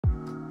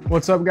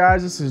What's up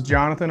guys, this is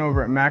Jonathan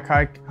over at Mac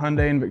Haik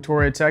Hyundai in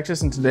Victoria,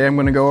 Texas, and today I'm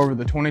going to go over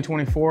the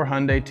 2024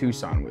 Hyundai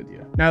Tucson with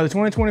you. Now the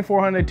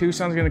 2024 Hyundai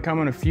Tucson is going to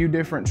come in a few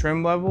different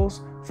trim levels.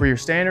 For your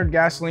standard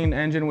gasoline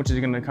engine, which is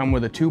going to come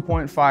with a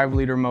 2.5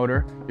 liter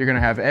motor, you're going to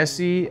have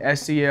SE,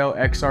 SEL,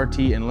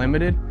 XRT, and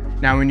Limited.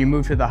 Now when you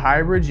move to the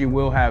hybrids, you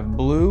will have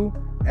Blue,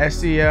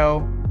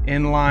 SEL,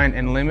 Inline,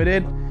 and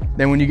Limited.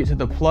 Then when you get to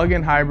the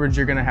plug-in hybrids,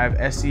 you're gonna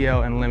have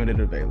SEL and Limited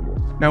available.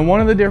 Now,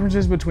 one of the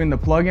differences between the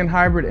plug-in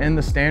hybrid and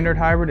the standard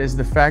hybrid is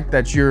the fact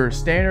that your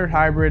standard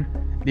hybrid,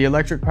 the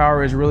electric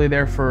power is really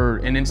there for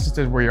in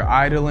instances where you're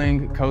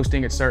idling,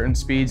 coasting at certain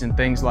speeds and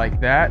things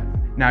like that.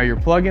 Now your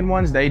plug-in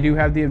ones, they do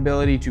have the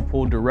ability to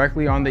pull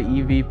directly on the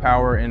EV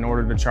power in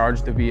order to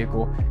charge the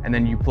vehicle, and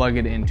then you plug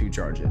it in to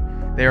charge it.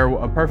 They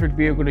are a perfect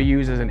vehicle to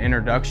use as an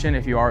introduction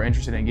if you are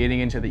interested in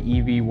getting into the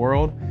EV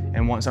world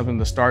and want something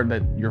to start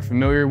that you're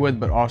familiar with,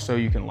 but also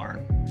you can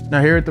learn.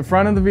 Now here at the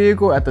front of the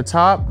vehicle, at the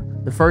top,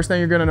 the first thing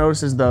you're gonna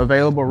notice is the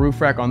available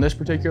roof rack on this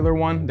particular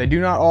one. They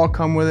do not all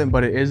come with it,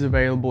 but it is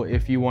available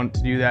if you want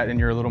to do that and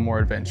you're a little more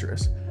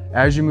adventurous.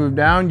 As you move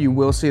down, you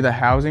will see the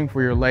housing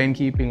for your lane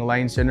keeping,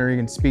 lane centering,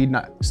 and speed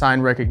sign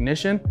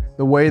recognition.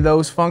 The way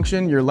those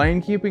function, your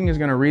lane keeping is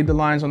gonna read the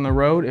lines on the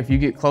road. If you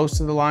get close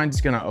to the lines,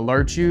 it's gonna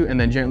alert you and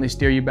then gently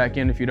steer you back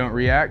in if you don't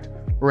react.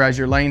 Whereas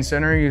your lane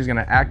centering is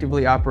gonna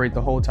actively operate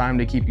the whole time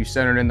to keep you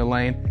centered in the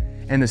lane,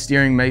 and the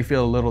steering may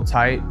feel a little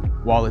tight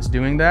while it's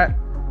doing that.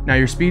 Now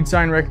your speed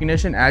sign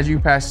recognition, as you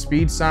pass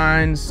speed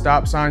signs,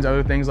 stop signs,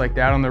 other things like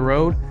that on the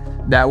road,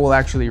 that will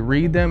actually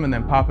read them and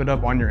then pop it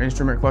up on your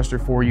instrument cluster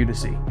for you to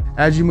see.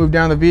 As you move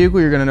down the vehicle,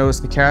 you're gonna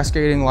notice the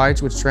cascading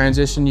lights, which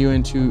transition you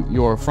into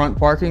your front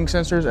parking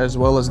sensors, as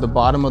well as the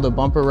bottom of the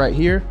bumper right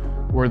here,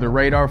 where the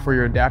radar for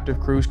your adaptive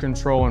cruise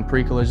control and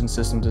pre-collision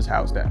systems is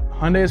housed at.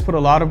 Hyundai has put a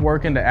lot of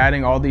work into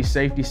adding all these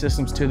safety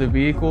systems to the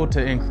vehicle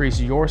to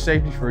increase your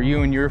safety for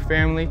you and your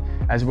family,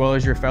 as well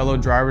as your fellow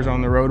drivers on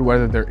the road,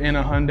 whether they're in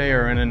a Hyundai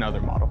or in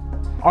another model.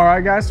 All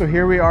right guys, so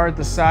here we are at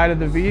the side of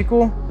the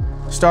vehicle.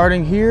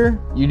 Starting here,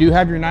 you do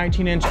have your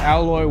 19-inch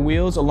alloy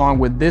wheels. Along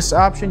with this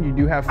option, you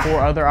do have 4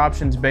 other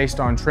options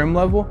based on trim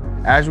level.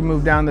 As we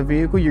move down the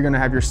vehicle, you're gonna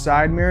have your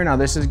side mirror. Now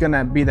this is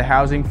gonna be the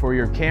housing for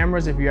your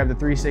cameras if you have the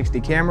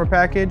 360 camera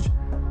package,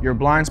 your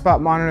blind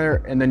spot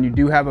monitor, and then you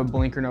do have a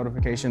blinker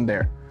notification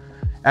there.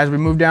 As we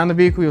move down the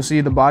vehicle, you'll see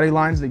the body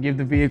lines that give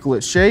the vehicle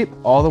its shape,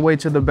 all the way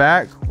to the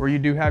back where you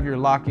do have your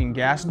locking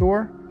gas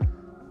door.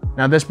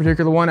 Now this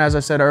particular one, as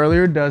I said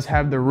earlier, does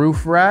have the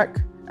roof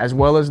rack, as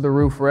well as the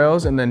roof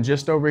rails, and then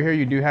just over here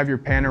you do have your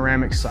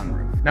panoramic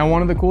sunroof. Now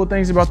one of the cool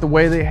things about the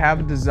way they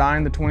have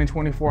designed the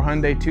 2024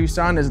 Hyundai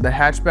Tucson is the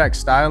hatchback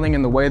styling,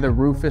 and the way the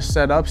roof is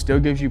set up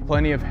still gives you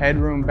plenty of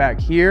headroom back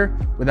here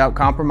without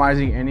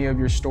compromising any of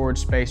your storage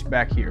space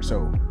back here.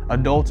 So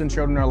adults and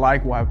children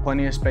alike will have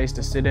plenty of space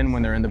to sit in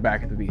when they're in the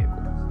back of the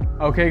vehicle.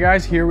 Okay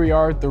guys, here we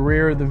are at the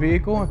rear of the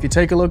vehicle. If you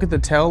take a look at the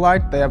tail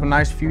light, they have a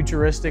nice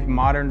futuristic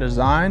modern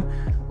design.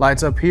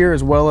 Lights up here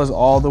as well as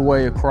all the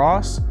way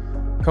across.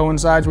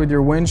 Coincides with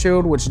your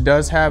windshield, which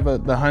does have the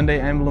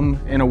Hyundai emblem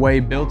in a way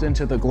built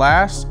into the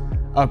glass.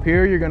 Up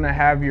here, you're gonna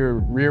have your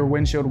rear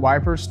windshield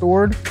wipers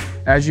stored.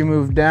 As you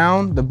move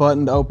down, the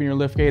button to open your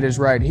liftgate is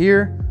right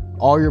here.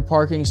 All your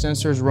parking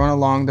sensors run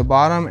along the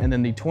bottom, and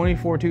then the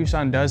 24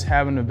 Tucson does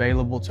have an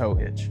available tow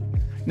hitch.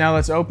 Now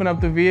let's open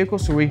up the vehicle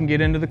so we can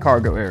get into the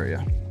cargo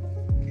area.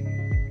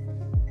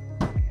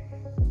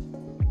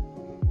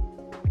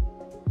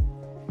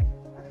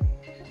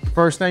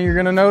 First thing you're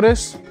gonna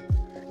notice,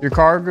 your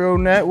cargo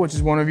net, which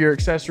is one of your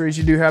accessories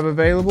you do have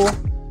available.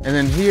 And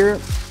then here,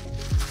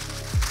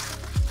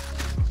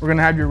 we're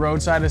gonna have your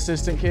roadside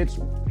assistant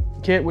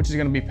kit, which is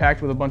gonna be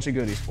packed with a bunch of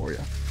goodies for you.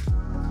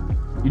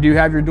 You do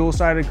have your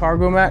dual-sided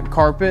cargo mat,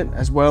 carpet,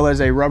 as well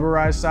as a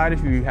rubberized side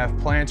if you have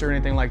plants or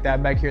anything like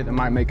that back here that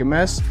might make a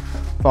mess,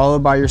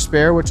 followed by your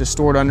spare, which is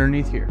stored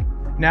underneath here.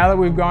 Now that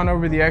we've gone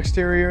over the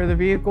exterior of the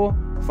vehicle,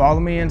 follow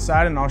me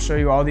inside and I'll show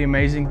you all the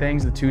amazing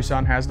things the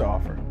Tucson has to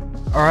offer.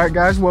 All right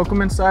guys,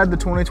 welcome inside the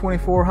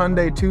 2024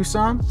 Hyundai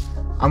Tucson.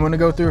 I'm gonna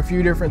go through a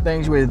few different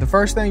things with you. The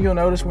first thing you'll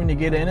notice when you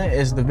get in it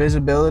is the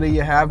visibility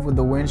you have with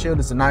the windshield.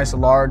 It's a nice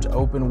large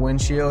open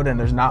windshield and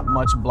there's not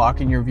much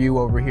blocking your view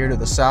over here to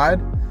the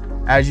side.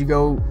 As you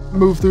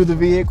move through the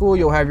vehicle,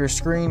 you'll have your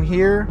screen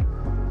here.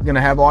 You're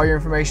gonna have all your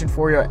information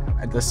for you.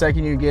 At the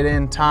second you get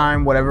in,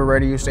 time, whatever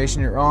radio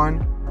station you're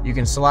on, you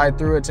can slide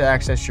through it to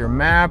access your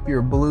map,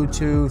 your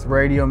Bluetooth,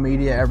 radio,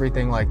 media,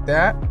 everything like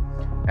that.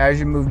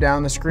 As you move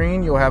down the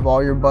screen, you'll have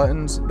all your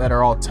buttons that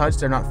are all touch.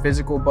 They're not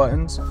physical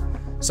buttons.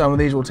 Some of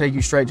these will take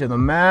you straight to the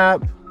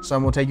map.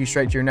 Some will take you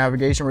straight to your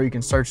navigation where you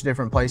can search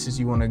different places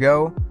you want to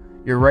go.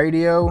 Your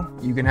radio,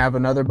 you can have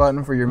another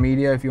button for your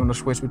media if you want to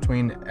switch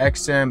between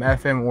XM,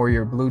 FM, or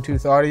your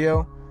Bluetooth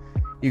audio.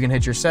 You can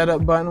hit your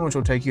setup button, which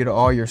will take you to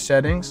all your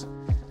settings.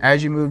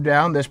 As you move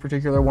down, this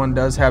particular one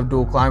does have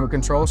dual climate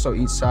control, so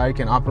each side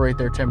can operate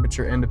their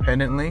temperature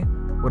independently,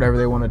 whatever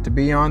they want it to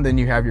be on. Then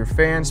you have your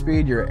fan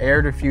speed, your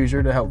air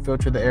diffuser to help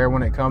filter the air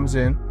when it comes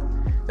in.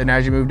 Then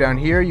as you move down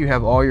here, you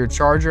have all your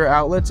charger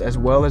outlets as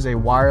well as a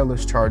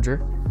wireless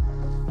charger.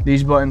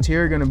 These buttons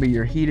here are going to be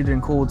your heated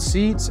and cooled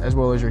seats, as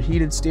well as your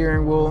heated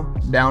steering wheel,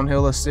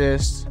 downhill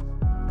assist,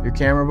 your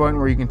camera button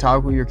where you can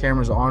toggle your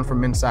cameras on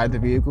from inside the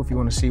vehicle if you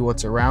want to see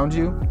what's around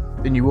you.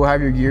 Then you will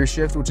have your gear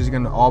shift, which is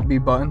going to all be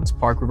buttons,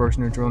 park, reverse,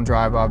 neutral, and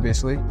drive,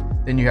 obviously.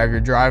 Then you have your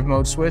drive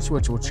mode switch,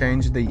 which will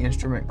change the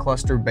instrument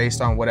cluster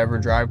based on whatever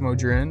drive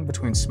mode you're in,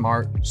 between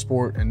smart,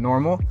 sport, and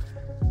normal.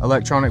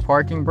 Electronic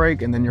parking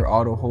brake, and then your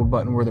auto hold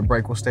button where the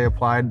brake will stay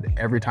applied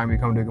every time you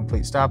come to a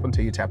complete stop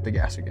until you tap the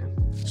gas again.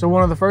 So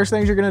one of the first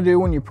things you're going to do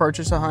when you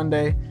purchase a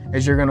Hyundai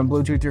is you're going to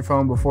Bluetooth your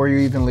phone before you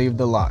even leave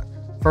the lot.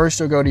 First,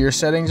 you'll go to your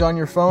settings on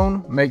your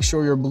phone, make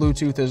sure your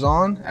Bluetooth is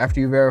on. After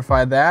you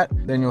verify that,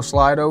 then you'll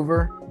slide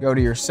over, go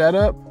to your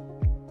setup,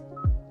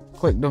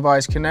 click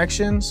device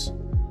connections,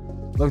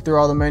 look through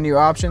all the menu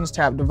options,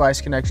 tap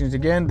device connections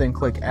again, then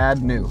click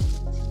add new.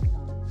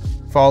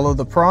 Follow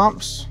the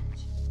prompts,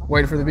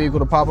 wait for the vehicle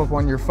to pop up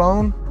on your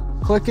phone,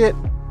 click it,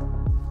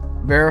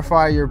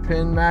 verify your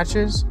PIN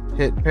matches,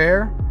 hit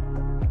pair,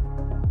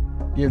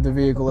 give the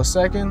vehicle a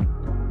second,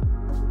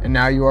 and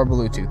now you are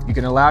Bluetooth. You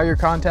can allow your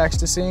contacts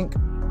to sync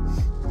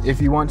if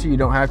you want to. You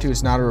don't have to,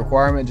 it's not a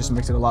requirement, just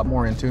makes it a lot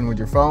more in tune with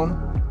your phone.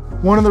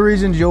 One of the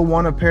reasons you'll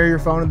want to pair your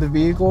phone to the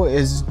vehicle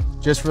is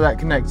just for that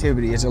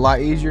connectivity. It's a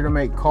lot easier to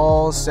make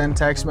calls, send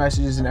text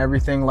messages, and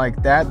everything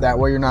like that. That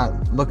way you're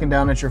not looking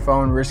down at your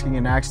phone, risking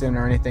an accident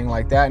or anything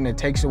like that, and it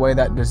takes away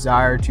that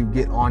desire to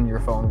get on your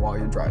phone while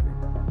you're driving.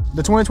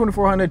 The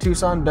 2024 Hyundai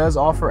Tucson does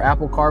offer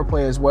Apple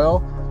CarPlay as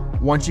well.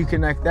 Once you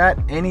connect that,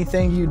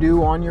 anything you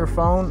do on your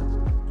phone,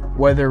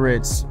 whether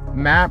it's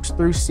maps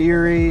through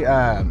Siri,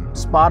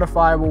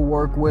 Spotify will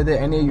work with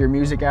it. Any of your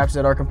music apps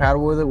that are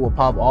compatible with it will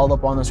pop all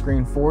up on the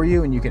screen for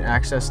you, and you can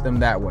access them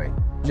that way.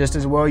 Just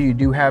as well, you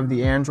do have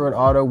the Android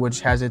Auto,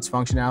 which has its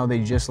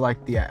functionality just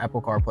like the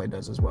Apple CarPlay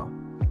does as well.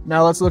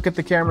 Now let's look at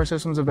the camera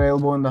systems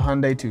available in the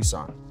Hyundai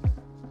Tucson.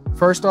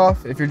 First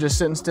off, if you're just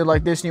sitting still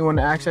like this and you want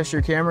to access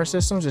your camera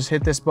systems, just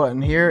hit this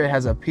button here. It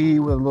has a P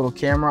with a little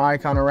camera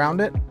icon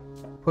around it.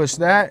 Push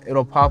that,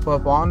 it'll pop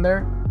up on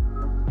there.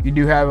 You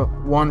do have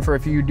one for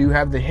if you do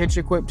have the hitch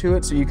equipped to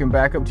it, so you can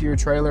back up to your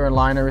trailer and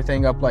line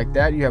everything up like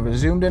that. You have a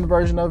zoomed in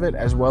version of it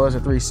as well as a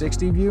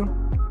 360 view.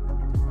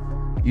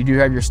 You do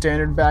have your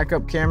standard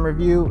backup camera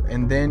view,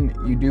 and then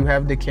you do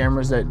have the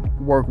cameras that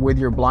work with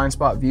your blind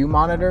spot view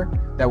monitor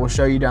that will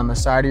show you down the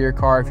side of your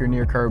car if you're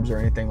near curbs or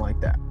anything like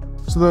that.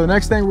 So the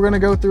next thing we're going to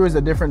go through is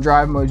the different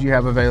drive modes you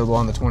have available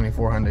on the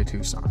 24 Hyundai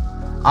Tucson.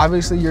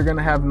 Obviously you're going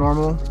to have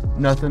normal,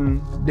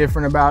 nothing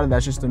different about it,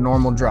 that's just a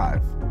normal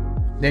drive.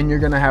 Then you're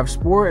going to have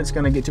sport. It's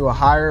going to get to a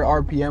higher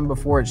RPM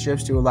before it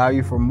shifts to allow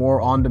you for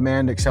more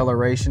on-demand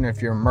acceleration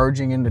if you're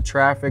merging into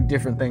traffic,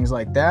 different things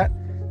like that.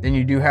 Then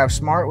you do have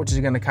smart, which is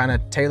going to kind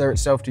of tailor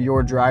itself to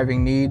your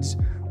driving needs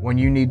when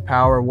you need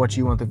power, what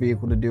you want the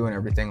vehicle to do, and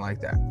everything like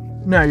that.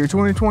 Now, your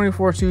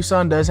 2024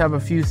 Tucson does have a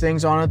few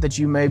things on it that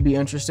you may be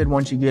interested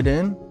once you get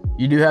in.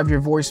 You do have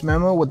your voice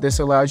memo. What this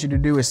allows you to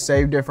do is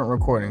save different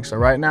recordings. So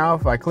right now,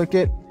 if I click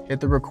it, hit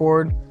the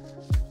record,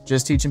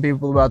 just teaching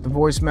people about the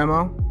voice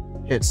memo,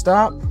 hit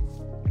stop.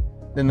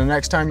 Then the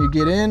next time you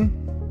get in,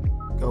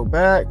 go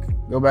back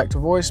to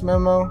voice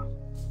memo,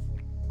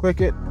 click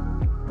it,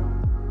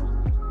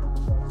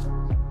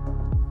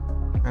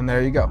 and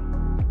there you go.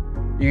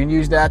 You can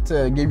use that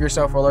to give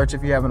yourself alerts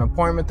if you have an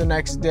appointment the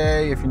next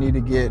day, if you need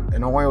to get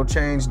an oil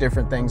change,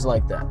 different things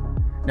like that.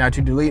 Now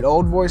to delete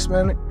old voice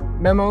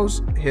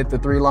memos, hit the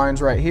three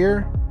lines right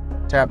here,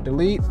 tap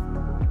delete,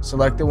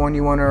 select the one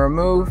you want to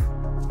remove,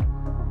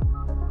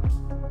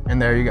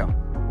 and there you go.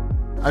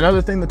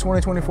 Another thing the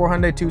 2024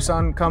 Hyundai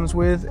Tucson comes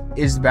with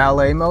is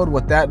valet mode.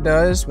 What that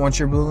does, once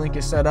your BlueLink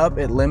is set up,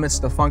 it limits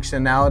the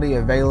functionality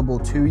available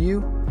to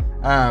you.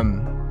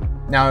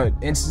 Now,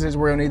 instances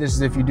where you'll need this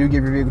is if you do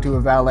give your vehicle to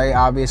a valet.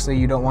 Obviously,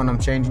 you don't want them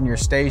changing your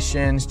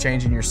stations,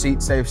 changing your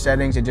seat safe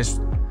settings. It just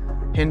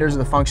hinders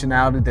the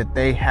functionality that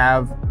they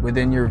have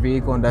within your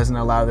vehicle and doesn't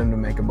allow them to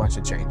make a bunch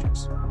of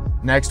changes.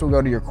 Next, we'll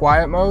go to your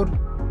quiet mode.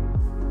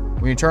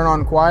 When you turn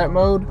on quiet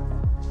mode,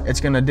 it's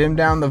going to dim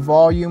down the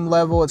volume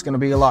level. It's going to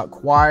be a lot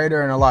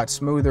quieter and a lot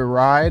smoother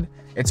ride.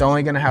 It's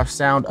only going to have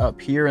sound up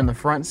here in the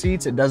front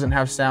seats. It doesn't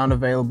have sound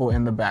available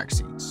in the back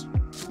seats.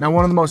 Now,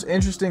 one of the most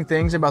interesting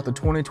things about the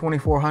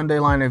 2024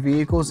 Hyundai line of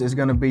vehicles is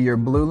going to be your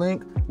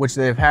BlueLink, which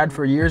they've had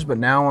for years, but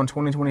now on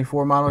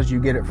 2024 models, you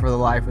get it for the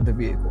life of the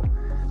vehicle.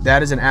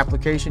 That is an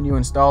application you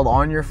install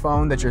on your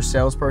phone that your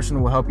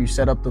salesperson will help you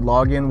set up the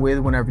login with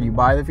whenever you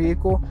buy the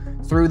vehicle.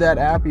 Through that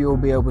app, you will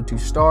be able to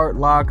start,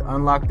 lock,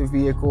 unlock the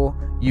vehicle.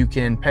 You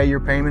can pay your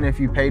payment if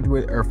you paid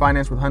with or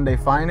financed with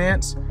Hyundai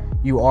Finance.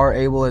 You are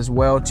able as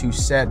well to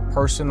set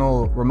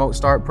personal remote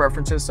start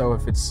preferences. So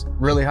if it's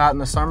really hot in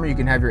the summer, you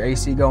can have your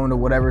AC going to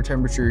whatever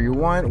temperature you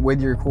want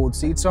with your cooled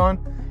seats on,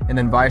 and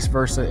then vice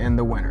versa in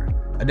the winter.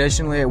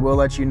 Additionally, it will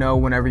let you know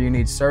whenever you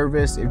need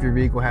service. If your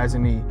vehicle has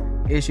any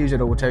issues,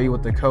 it will tell you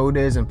what the code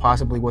is and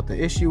possibly what the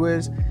issue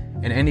is.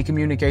 And any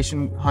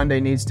communication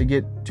Hyundai needs to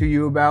get to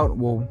you about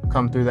will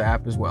come through the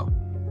app as well.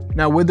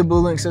 Now, with the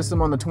BlueLink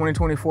system on the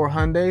 2024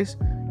 Hyundais,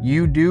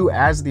 you do,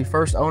 as the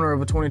first owner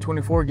of a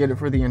 2024, get it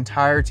for the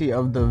entirety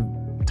of the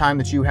time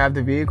that you have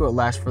the vehicle, it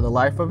lasts for the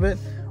life of it,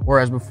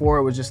 whereas before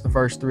it was just the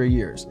first 3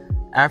 years.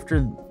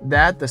 After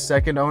that, the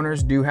second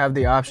owners do have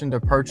the option to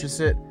purchase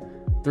it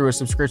through a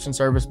subscription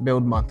service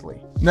billed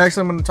monthly. Next,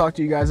 I'm going to talk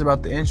to you guys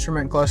about the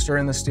instrument cluster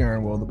and the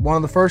steering wheel. One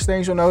of the first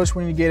things you'll notice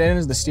when you get in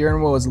is the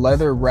steering wheel is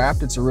leather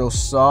wrapped. It's a real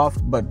soft,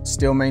 but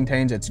still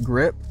maintains its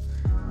grip.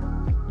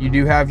 You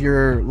do have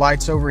your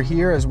lights over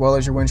here as well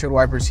as your windshield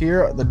wipers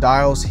here. The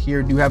dials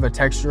here do have a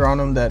texture on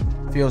them that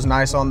feels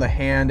nice on the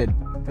hand. It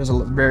feels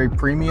very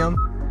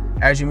premium.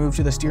 As you move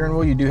to the steering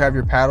wheel, you do have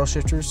your paddle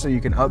shifters, so you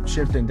can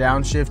upshift and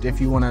downshift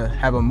if you want to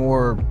have a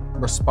more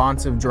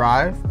responsive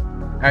drive.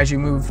 As you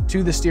move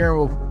to the steering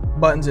wheel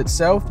buttons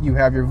itself, you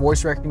have your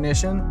voice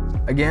recognition.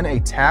 Again, a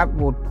tap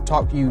will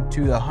talk you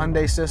to the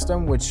Hyundai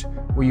system, which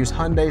will use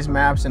Hyundai's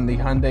maps and the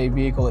Hyundai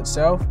vehicle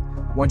itself.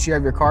 Once you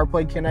have your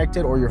CarPlay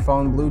connected or your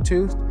phone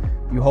Bluetooth,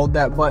 you hold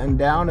that button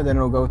down and then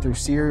it'll go through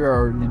Siri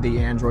or the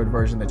Android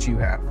version that you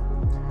have.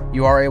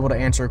 You are able to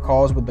answer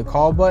calls with the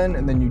call button,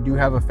 and then you do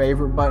have a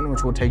favorite button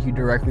which will take you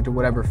directly to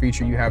whatever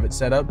feature you have it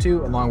set up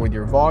to, along with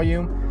your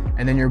volume,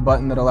 and then your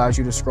button that allows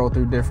you to scroll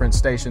through different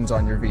stations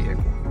on your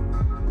vehicle.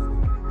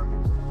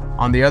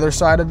 On the other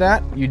side of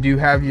that, you do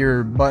have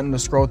your button to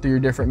scroll through your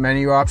different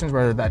menu options,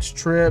 whether that's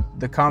trip,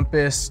 the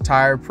compass,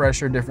 tire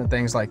pressure, different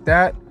things like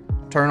that.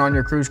 Turn on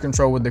your cruise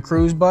control with the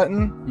cruise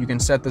button. You can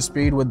set the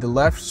speed with the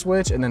left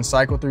switch and then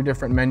cycle through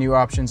different menu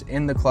options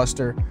in the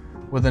cluster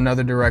with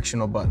another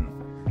directional button.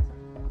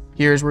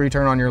 Here's where you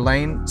turn on your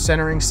lane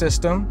centering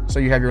system. So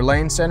you have your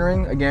lane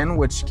centering, again,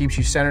 which keeps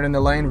you centered in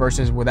the lane,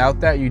 versus without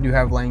that, you do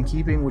have lane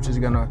keeping, which is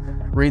gonna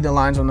read the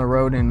lines on the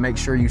road and make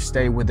sure you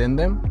stay within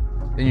them.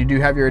 Then you do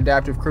have your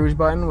adaptive cruise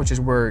button, which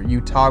is where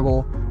you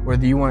toggle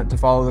whether you want it to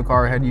follow the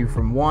car ahead of you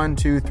from 1,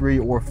 2, 3,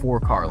 or 4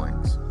 car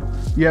lanes.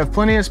 You have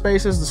plenty of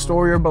spaces to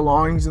store your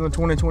belongings in the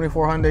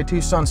 2024 Hyundai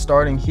Tucson,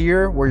 starting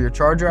here where your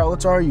charger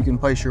outlets are. You can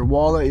place your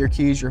wallet, your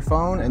keys, your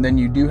phone, and then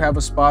you do have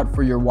a spot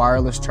for your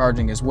wireless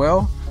charging as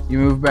well. You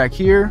move back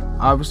here,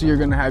 obviously you're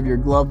gonna have your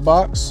glove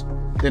box.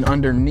 Then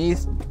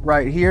underneath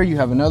right here, you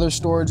have another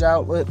storage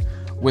outlet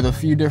with a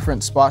few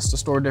different spots to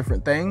store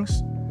different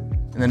things.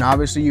 And then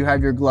obviously you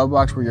have your glove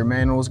box where your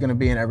manual is gonna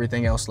be and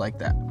everything else like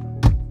that.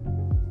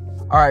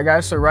 All right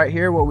guys, so right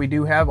here, what we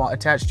do have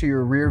attached to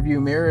your rear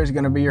view mirror is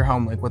gonna be your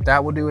home link. What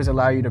that will do is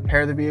allow you to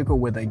pair the vehicle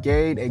with a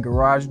gate, a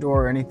garage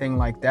door, or anything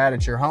like that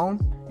at your home.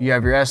 You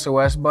have your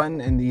SOS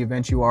button in the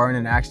event you are in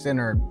an accident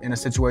or in a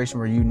situation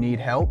where you need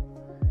help.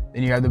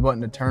 Then you have the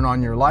button to turn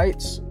on your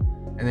lights,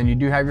 and then you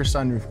do have your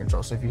sunroof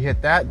control. So if you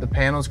hit that, the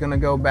panel is gonna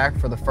go back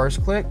for the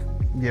first click.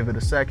 Give it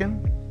a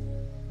second.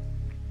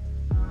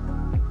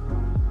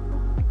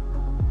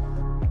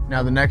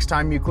 Now the next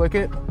time you click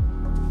it,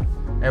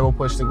 it will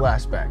push the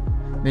glass back.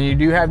 Then you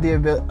do have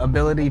the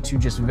ability to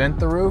just vent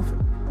the roof.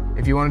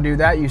 If you want to do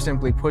that, you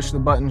simply push the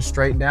button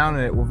straight down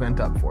and it will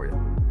vent up for you.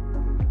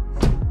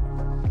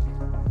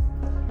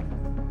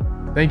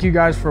 Thank you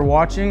guys for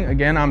watching.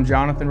 Again, I'm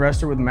Jonathan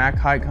Rester with Mac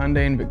Haik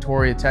Hyundai in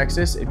Victoria,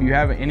 Texas. If you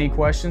have any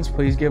questions,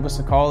 please give us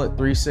a call at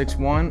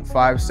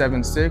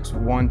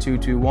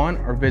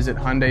 361-576-1221 or visit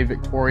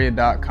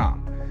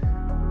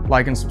HyundaiVictoria.com.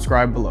 Like and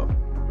subscribe below.